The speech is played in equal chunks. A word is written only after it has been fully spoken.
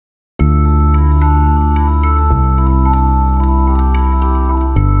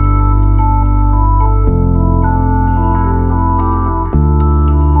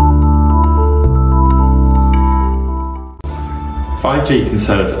5G can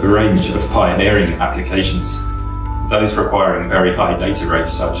serve a range of pioneering applications, those requiring very high data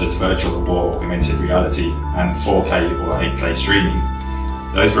rates such as virtual or augmented reality and 4K or 8K streaming,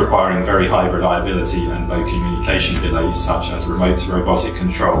 those requiring very high reliability and low communication delays such as remote robotic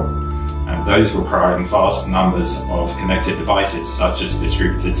control, and those requiring vast numbers of connected devices such as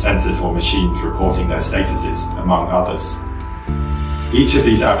distributed sensors or machines reporting their statuses, among others. Each of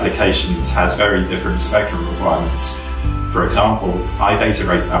these applications has very different spectrum requirements. For example, high data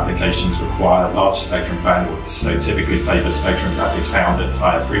rate applications require large spectrum bandwidth, so typically favour spectrum that is found at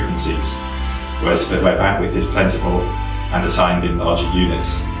higher frequencies, where bandwidth is plentiful and assigned in larger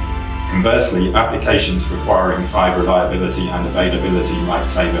units. Conversely, applications requiring high reliability and availability might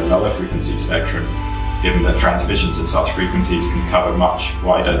favour lower frequency spectrum, given that transmissions at such frequencies can cover much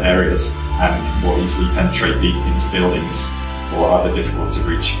wider areas and more easily penetrate deep into buildings or other difficult to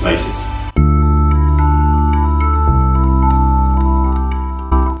reach places.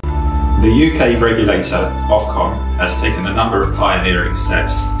 The UK regulator, Ofcom, has taken a number of pioneering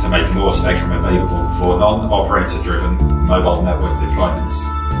steps to make more spectrum available for non-operator driven mobile network deployments.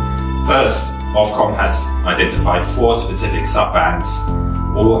 First, Ofcom has identified 4 specific subbands,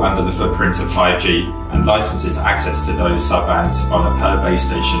 all under the footprint of 5G, and licenses access to those subbands on a per base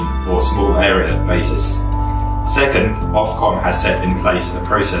station or small area basis. Second, Ofcom has set in place a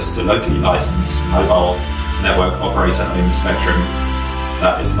process to locally license mobile network operator-owned spectrum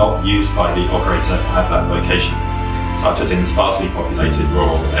that is not used by the operator at that location, such as in sparsely populated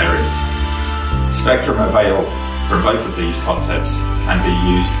rural areas. Spectrum availed from both of these concepts can be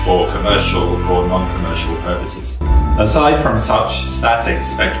used for commercial or non-commercial purposes. Aside from such static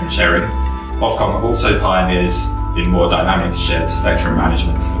spectrum sharing, Ofcom also pioneers in more dynamic shared spectrum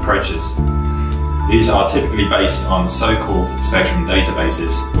management approaches. These are typically based on so-called spectrum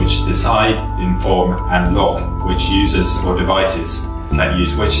databases, which decide, inform, and log which users or devices can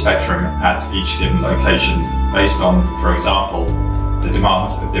use which spectrum at each given location based on, for example, the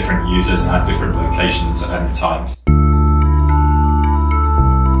demands of different users at different locations and times.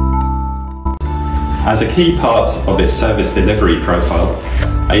 As a key part of its service delivery profile,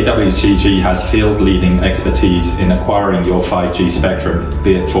 AWTG has field-leading expertise in acquiring your 5G spectrum,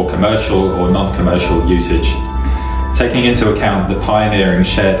 be it for commercial or non-commercial usage. Taking into account the pioneering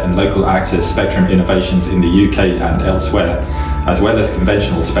shared and local access spectrum innovations in the UK and elsewhere, as well as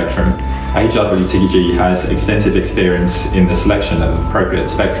conventional spectrum, AWTG has extensive experience in the selection of appropriate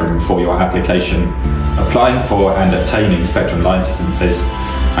spectrum for your application, applying for and obtaining spectrum licenses,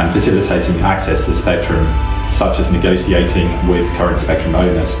 and facilitating access to spectrum, such as negotiating with current spectrum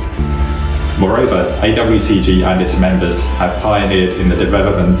owners. Moreover, AWTG and its members have pioneered in the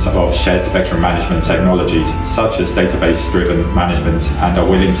development of shared spectrum management technologies, such as database-driven management, and are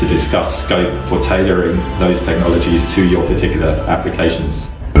willing to discuss scope for tailoring those technologies to your particular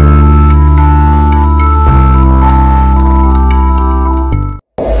applications.